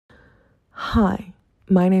Hi,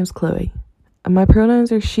 my name's Chloe, and my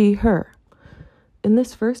pronouns are she, her. In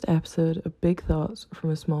this first episode of Big Thoughts from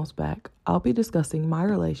a Small Speck, I'll be discussing my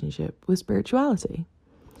relationship with spirituality.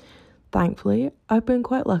 Thankfully, I've been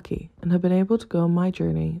quite lucky and have been able to go on my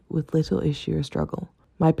journey with little issue or struggle.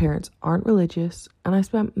 My parents aren't religious, and I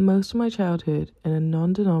spent most of my childhood in a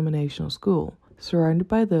non-denominational school, surrounded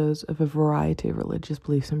by those of a variety of religious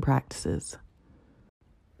beliefs and practices.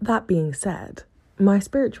 That being said, my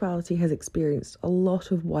spirituality has experienced a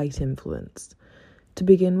lot of white influence. To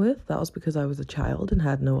begin with, that was because I was a child and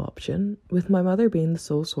had no option, with my mother being the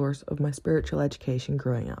sole source of my spiritual education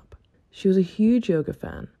growing up. She was a huge yoga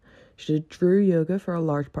fan. She did drew yoga for a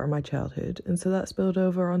large part of my childhood, and so that spilled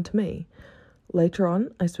over onto me. Later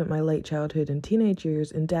on, I spent my late childhood and teenage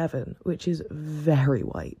years in Devon, which is very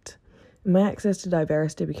white. My access to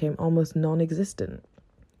diversity became almost non-existent.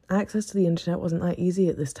 Access to the internet wasn't that easy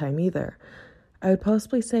at this time either. I would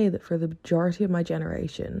possibly say that for the majority of my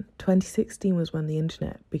generation, 2016 was when the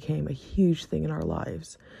internet became a huge thing in our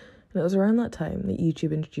lives. And it was around that time that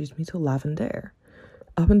YouTube introduced me to Lavender.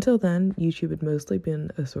 Up until then, YouTube had mostly been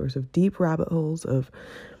a source of deep rabbit holes of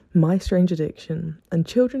my strange addiction and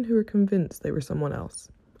children who were convinced they were someone else.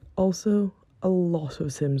 Also, a lot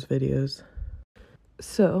of Sims videos.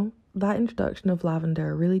 So, that introduction of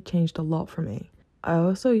Lavender really changed a lot for me. I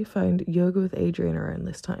also found Yoga with Adriene around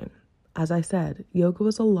this time. As I said, yoga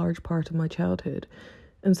was a large part of my childhood,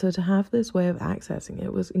 and so to have this way of accessing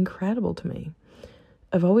it was incredible to me.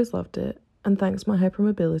 I've always loved it, and thanks to my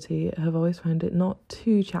hypermobility, I have always found it not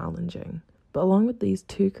too challenging. But along with these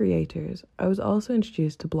two creators, I was also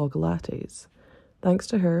introduced to Blogilates. Thanks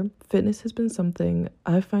to her, fitness has been something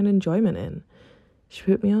I've found enjoyment in. She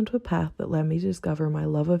put me onto a path that led me to discover my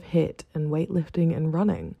love of HIIT and weightlifting and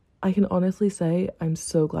running. I can honestly say I'm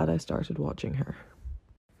so glad I started watching her.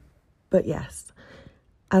 But yes,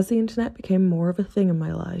 as the internet became more of a thing in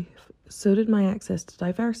my life, so did my access to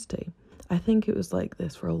diversity. I think it was like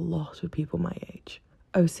this for a lot of people my age.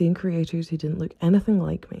 I was seeing creators who didn't look anything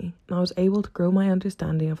like me, and I was able to grow my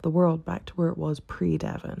understanding of the world back to where it was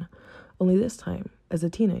pre-Devon, only this time as a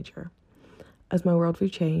teenager. As my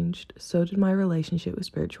worldview changed, so did my relationship with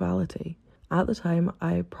spirituality. At the time,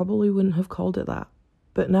 I probably wouldn't have called it that,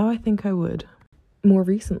 but now I think I would. More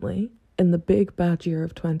recently, in the big bad year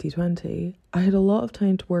of 2020, I had a lot of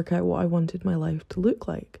time to work out what I wanted my life to look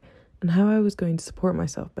like and how I was going to support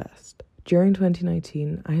myself best. During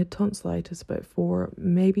 2019, I had tonsillitis about 4,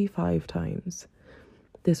 maybe 5 times.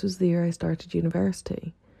 This was the year I started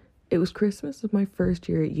university. It was Christmas of my first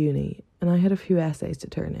year at uni, and I had a few essays to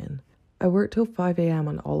turn in. I worked till 5 a.m.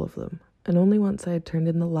 on all of them, and only once I had turned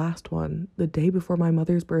in the last one, the day before my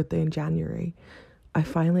mother's birthday in January, I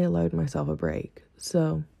finally allowed myself a break.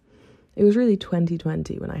 So it was really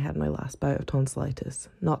 2020 when I had my last bout of tonsillitis,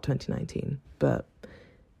 not 2019, but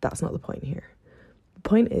that's not the point here. The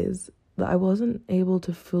point is that I wasn't able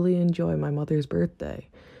to fully enjoy my mother's birthday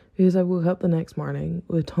because I woke up the next morning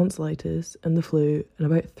with tonsillitis and the flu and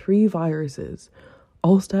about 3 viruses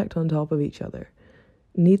all stacked on top of each other.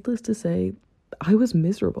 Needless to say, I was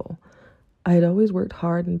miserable. I had always worked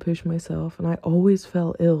hard and pushed myself, and I always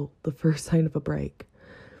fell ill the first sign of a break.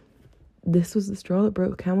 This was the straw that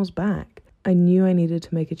broke the camel's back. I knew I needed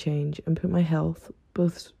to make a change and put my health,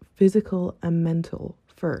 both physical and mental,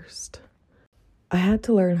 first. I had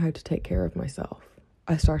to learn how to take care of myself.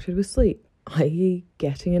 I started with sleep, i.e.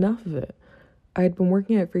 getting enough of it. I had been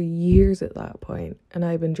working out for years at that point, and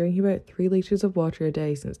I had been drinking about 3 litres of water a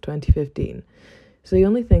day since 2015. So the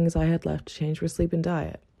only things I had left to change were sleep and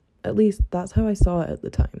diet. At least that's how I saw it at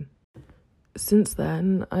the time. Since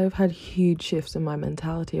then, I've had huge shifts in my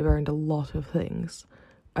mentality around a lot of things.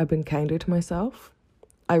 I've been kinder to myself.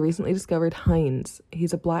 I recently discovered Heinz.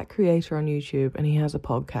 He's a black creator on YouTube and he has a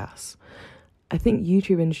podcast. I think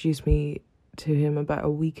YouTube introduced me to him about a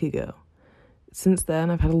week ago. Since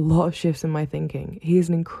then, I've had a lot of shifts in my thinking. He is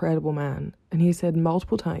an incredible man, and he said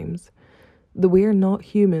multiple times that we are not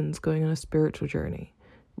humans going on a spiritual journey.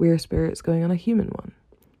 We are spirits going on a human one.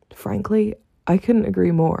 Frankly, I couldn't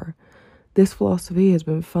agree more. This philosophy has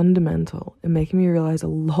been fundamental in making me realize a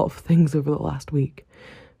lot of things over the last week,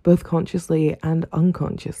 both consciously and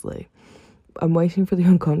unconsciously. I'm waiting for the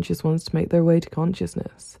unconscious ones to make their way to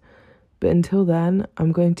consciousness. But until then,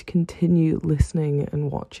 I'm going to continue listening and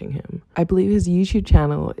watching him. I believe his YouTube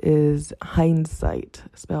channel is Hindsight,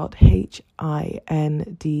 spelled Hindz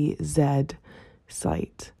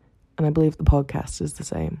Sight. And I believe the podcast is the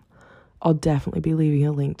same. I'll definitely be leaving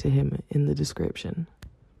a link to him in the description.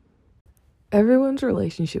 Everyone's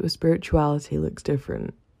relationship with spirituality looks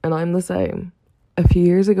different, and I'm the same. A few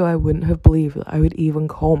years ago, I wouldn't have believed that I would even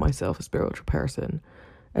call myself a spiritual person.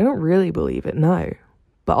 I don't really believe it, no.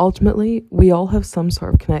 But ultimately, we all have some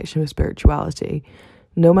sort of connection with spirituality,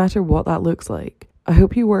 no matter what that looks like. I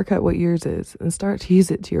hope you work out what yours is and start to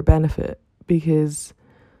use it to your benefit, because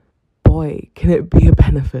boy, can it be a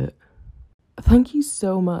benefit. Thank you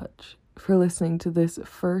so much for listening to this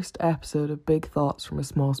first episode of Big Thoughts from a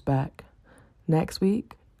Small Speck. Next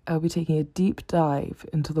week, I'll be taking a deep dive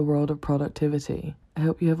into the world of productivity. I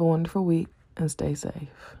hope you have a wonderful week and stay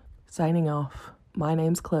safe. Signing off, my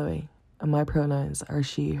name's Chloe, and my pronouns are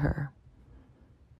she, her.